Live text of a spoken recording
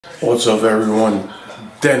What's up, everyone?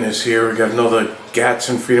 Dennis here. We got another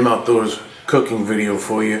Gatson Freedom Outdoors cooking video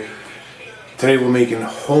for you. Today we're making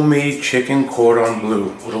homemade chicken cordon bleu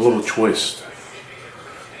with a little twist.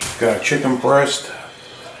 Got a chicken breast.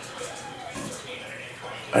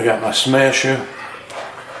 I got my smasher.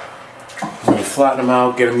 I'm going to flatten them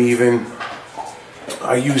out, get them even.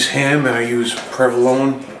 I use ham and I use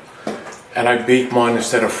provolone, and I bake mine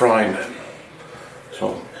instead of frying them.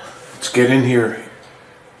 So let's get in here.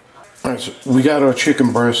 Alright, so we got our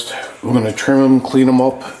chicken breast. We're going to trim them, clean them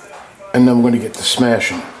up, and then we're going to get to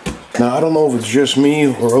smashing. Now, I don't know if it's just me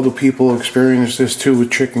or other people experience this too with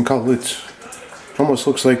chicken cutlets. It almost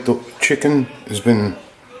looks like the chicken has been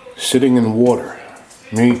sitting in water.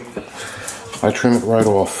 Me, I trim it right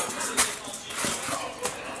off.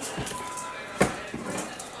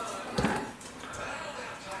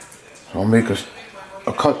 So I'll make a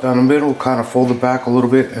cut down the middle, kind of fold it back a little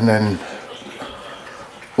bit, and then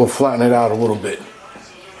we'll flatten it out a little bit.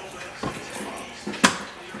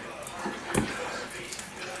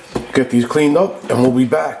 Get these cleaned up and we'll be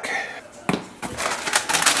back.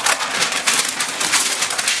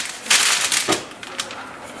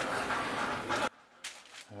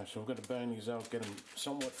 Alright, so we're going to bang these out, get them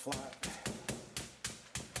somewhat flat.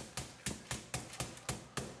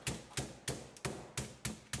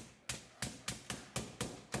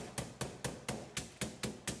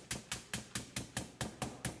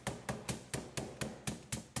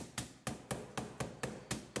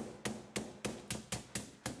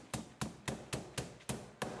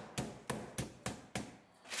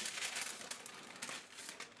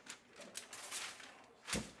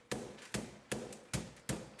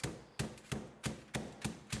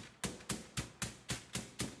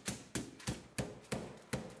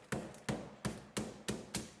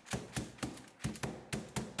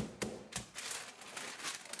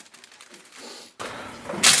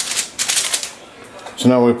 So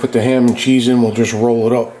now we put the ham and cheese in, we'll just roll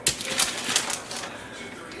it up.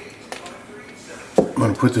 I'm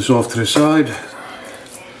going to put this off to the side.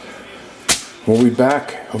 We'll be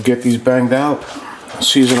back. I'll get these banged out, I'll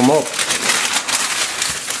season them up.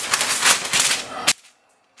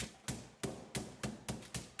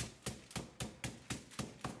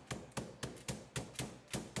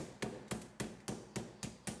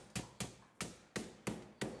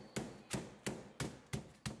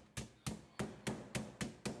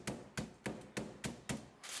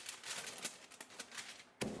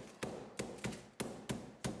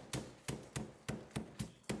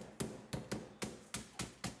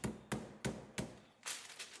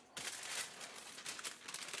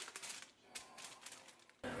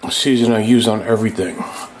 Season I use on everything.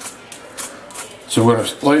 So we're going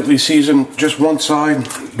to lightly season just one side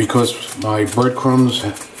because my breadcrumbs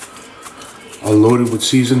are loaded with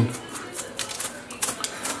season.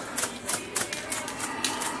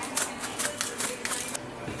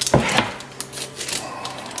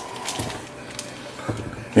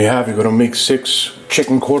 There you have it. We're going to make 6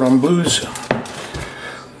 chicken cordon bleus.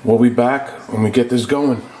 We'll be back when we get this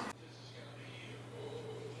going.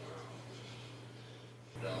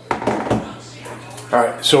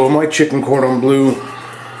 Alright, so with my chicken cordon bleu,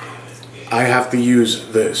 I have to use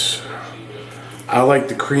this. I like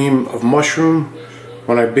the cream of mushroom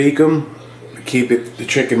when I bake them to keep the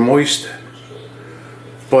chicken moist.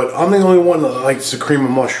 But I'm the only one that likes the cream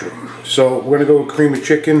of mushroom. So we're going to go with cream of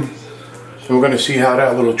chicken, and we're going to see how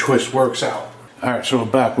that little twist works out. Alright, so we're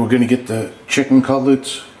back. We're going to get the chicken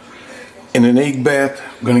cutlets in an egg bath.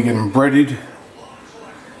 We're going to get them breaded.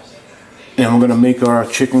 And we're going to make our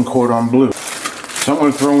chicken cordon bleu. So I'm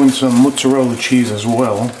going to throw in some mozzarella cheese as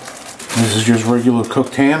well. This is just regular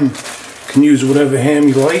cooked ham. You can use whatever ham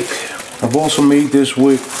you like. I've also made this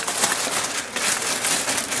with,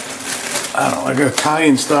 I don't know, like an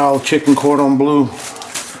Italian style chicken cordon bleu.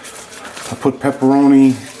 I put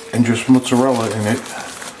pepperoni and just mozzarella in it.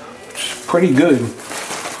 It's pretty good.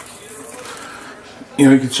 You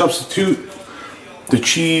know, you can substitute the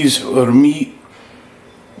cheese or the meat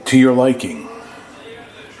to your liking.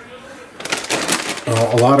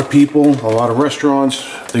 A lot of people, a lot of restaurants,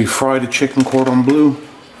 they fry the chicken cordon bleu.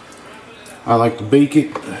 I like to bake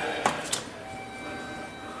it.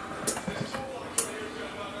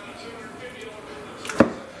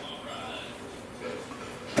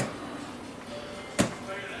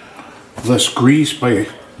 Less grease by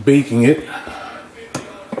baking it.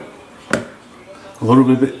 A little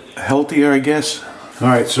bit healthier, I guess.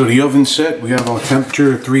 Alright, so the oven's set. We have our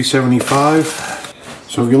temperature at 375.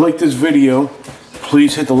 So if you like this video,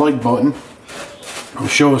 please hit the like button and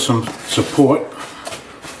show us some support.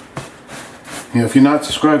 You know, if you're not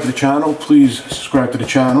subscribed to the channel, please subscribe to the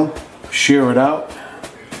channel, share it out,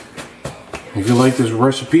 If you like this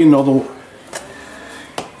recipe, another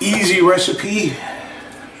easy recipe.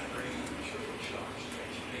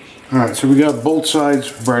 Alright, so we got both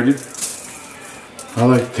sides breaded. I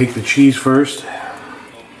like to take the cheese first.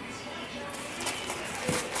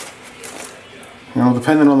 You know,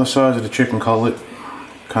 depending on the size of the chicken cutlet,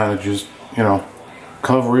 kind of just, you know,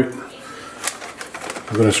 cover it.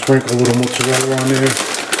 I'm going to sprinkle a little mozzarella on there.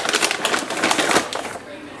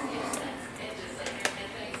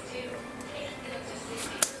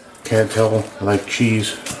 Can't tell, I like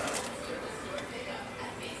cheese.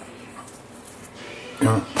 You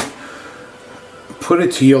know, put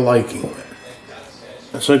it to your liking.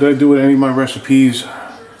 That's like I do with any of my recipes.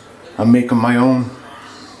 I make them my own.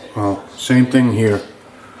 Well, same thing here.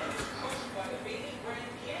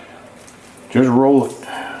 Just roll it.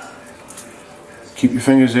 Keep your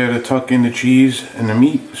fingers there to tuck in the cheese and the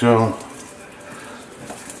meat, so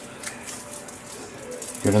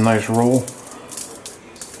get a nice roll.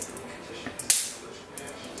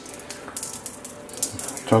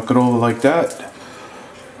 Tuck it over like that.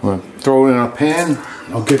 I'm going to throw it in a pan.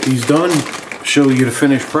 I'll get these done, show you the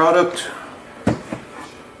finished product, and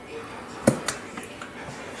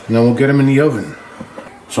then we'll get them in the oven.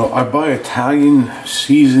 So I buy Italian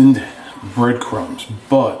seasoned breadcrumbs,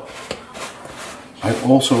 but I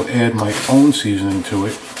also add my own seasoning to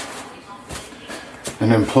it.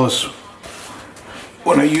 And then plus,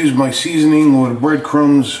 when I use my seasoning or the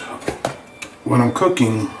breadcrumbs when I'm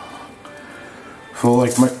cooking, for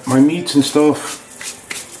like my meats and stuff,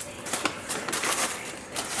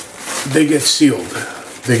 they get sealed.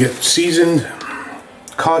 They get seasoned,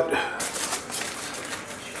 cut,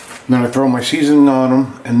 then I throw my seasoning on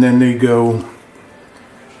them, and then they go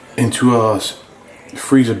into a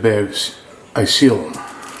freezer bag. I seal them.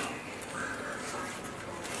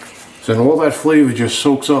 So then all that flavor just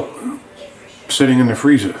soaks up sitting in the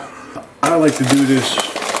freezer. I like to do this,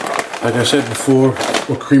 like I said before,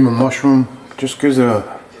 with cream of mushroom. Just gives it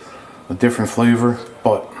a different flavor,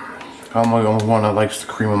 but I'm the only one that likes the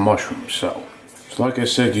cream of mushroom. So like I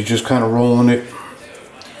said, you're just kind of rolling it.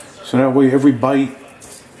 So that way every bite,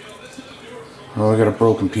 oh, I got a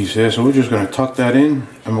broken piece there, so we're just going to tuck that in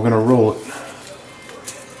and we're going to roll it.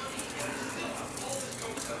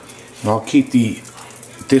 And I'll keep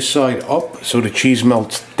this side up so the cheese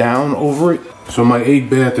melts down over it. So my egg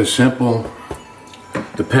bath is simple.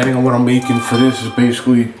 Depending on what I'm making for this, is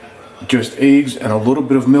basically just eggs and a little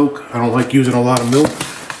bit of milk. I don't like using a lot of milk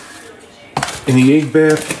in the egg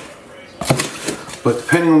bath. But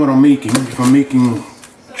depending on what I'm making, if I'm making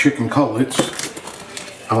chicken cutlets,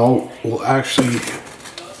 will actually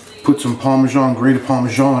put some Parmesan, grated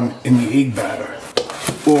Parmesan in the egg batter.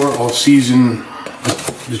 Or I'll season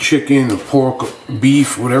the chicken, the pork,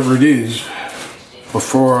 beef, whatever it is,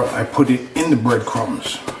 before I put it in the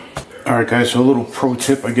breadcrumbs. Alright guys, so a little pro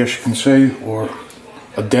tip, I guess you can say, or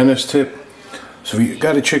a dentist tip. So if you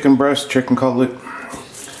got a chicken breast, chicken cutlet,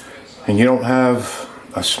 and you don't have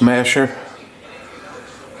a smasher,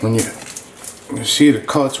 when you see the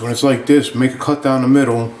cuts, when it's like this, make a cut down the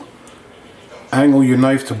middle, angle your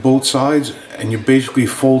knife to both sides, and you basically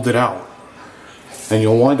fold it out. And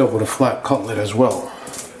you'll wind up with a flat cutlet as well.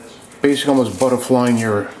 Basically almost butterflying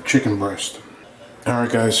your chicken breast.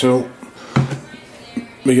 Alright guys, so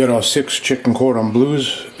we got our 6 chicken cordon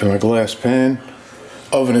bleus in a glass pan.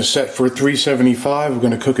 Oven is set for 375. We're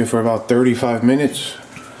going to cook it for about 35 minutes.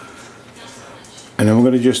 And then we're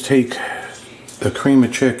going to just take the cream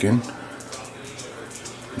of chicken,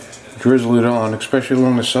 drizzle it on, especially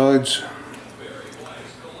along the sides.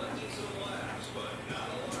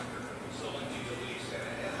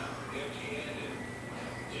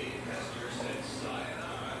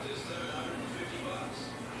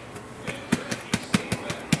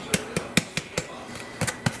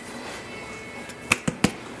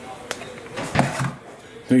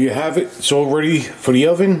 There you have it. It's all ready for the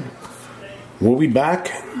oven. We'll be back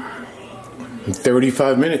in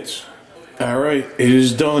 35 minutes. Alright, it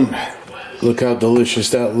is done. Look how delicious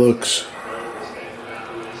that looks.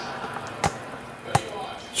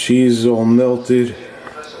 Cheese is all melted.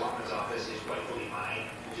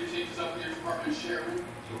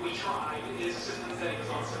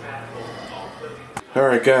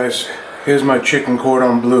 Alright guys, here's my chicken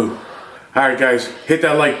cordon bleu. Alright guys, hit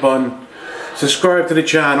that like button. Subscribe to the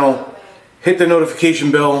channel, hit the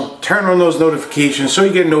notification bell, turn on those notifications so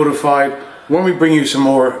you get notified when we bring you some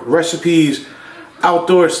more recipes,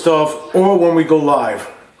 outdoor stuff, or when we go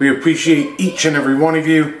live. We appreciate each and every one of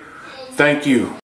you. Thank you.